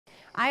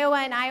Iowa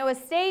and Iowa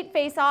State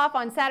face off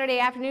on Saturday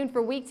afternoon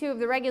for week 2 of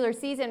the regular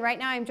season. Right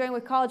now I'm joined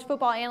with college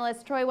football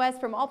analyst Troy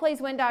West from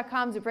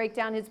allplayswin.com to break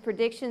down his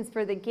predictions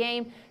for the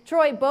game.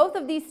 Troy, both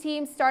of these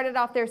teams started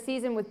off their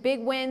season with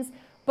big wins,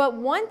 but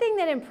one thing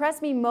that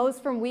impressed me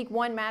most from week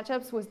 1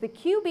 matchups was the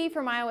QB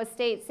from Iowa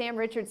State, Sam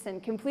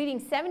Richardson,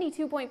 completing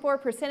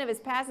 72.4% of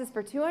his passes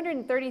for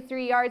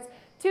 233 yards,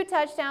 2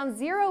 touchdowns,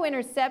 0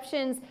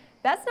 interceptions.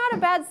 That's not a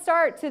bad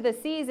start to the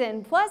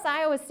season. Plus,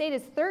 Iowa State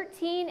is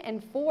 13-4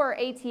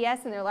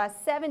 ATS in their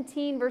last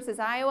 17 versus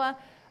Iowa.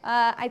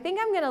 I think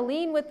I'm going to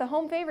lean with the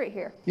home favorite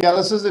here. Yeah,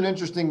 this is an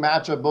interesting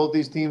matchup. Both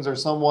these teams are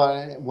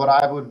somewhat what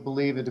I would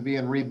believe it to be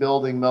in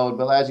rebuilding mode.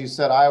 But as you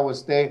said, Iowa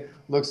State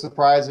looks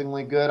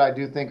surprisingly good. I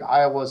do think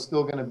Iowa is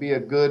still going to be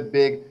a good,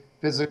 big,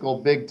 physical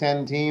Big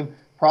Ten team.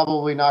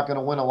 Probably not going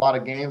to win a lot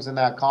of games in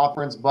that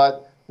conference,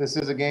 but this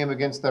is a game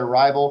against their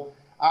rival.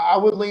 I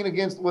would lean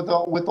against with the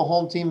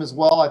home team as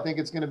well. I think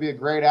it's going to be a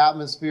great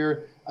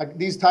atmosphere.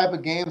 These type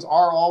of games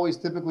are always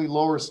typically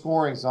lower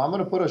scoring, so I'm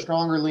going to put a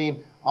stronger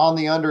lean on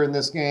the under in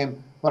this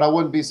game, but I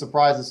wouldn't be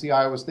surprised to see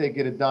Iowa State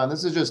get it done.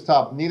 This is just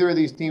tough. Neither of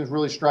these teams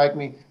really strike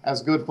me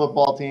as good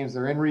football teams.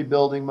 They're in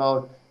rebuilding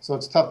mode, so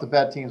it's tough to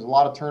bet teams. A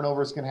lot of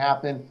turnovers can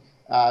happen.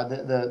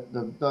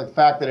 The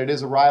fact that it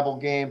is a rival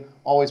game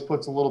always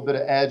puts a little bit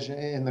of edge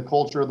in the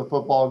culture of the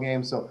football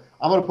game. So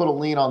I'm going to put a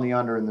lean on the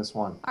under in this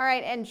one. All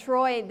right, and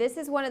Troy, this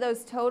is one of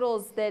those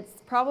totals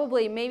that's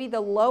probably maybe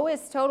the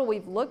lowest total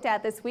we've looked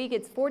at this week.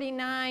 It's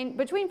 49,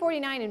 between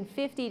 49 and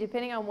 50,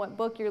 depending on what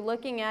book you're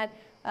looking at.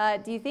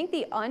 Do you think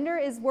the under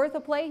is worth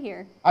a play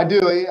here? I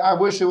do. I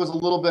wish it was a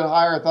little bit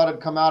higher. I thought it'd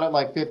come out at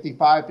like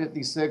 55,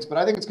 56, but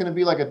I think it's going to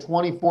be like a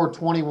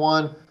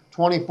 24-21.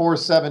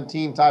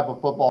 24-17 type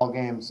of football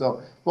game.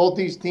 So both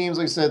these teams,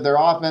 like I said, their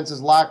offense is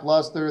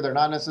lackluster. They're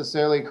not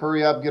necessarily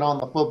hurry up, get on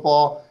the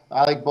football.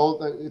 I think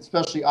both,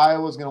 especially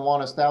Iowa, is going to want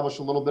to establish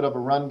a little bit of a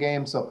run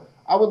game. So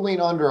I would lean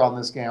under on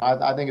this game.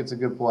 I think it's a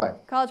good play.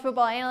 College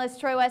football analyst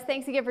Troy West,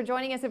 thanks again for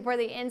joining us and for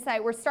the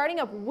insight. We're starting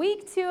up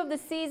week 2 of the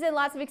season.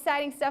 Lots of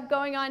exciting stuff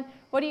going on.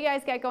 What do you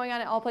guys got going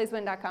on at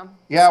allplayswin.com?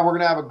 Yeah, we're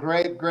going to have a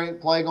great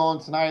play going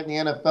tonight in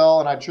the NFL,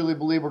 and I truly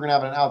believe we're going to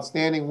have an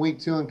outstanding week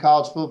 2 in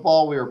college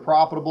football. We were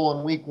profitable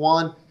in week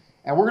 1,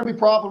 and we're going to be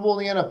profitable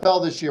in the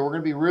NFL this year. We're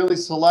going to be really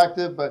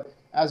selective, but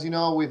as you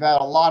know, we've had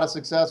a lot of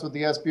success with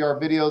the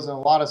SBR videos and a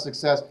lot of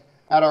success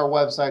at our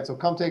website. So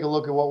come take a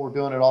look at what we're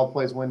doing at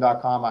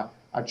allplayswin.com.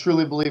 I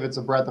truly believe it's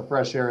a breath of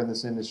fresh air in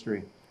this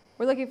industry.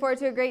 We're looking forward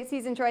to a great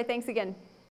season, Troy. Thanks again.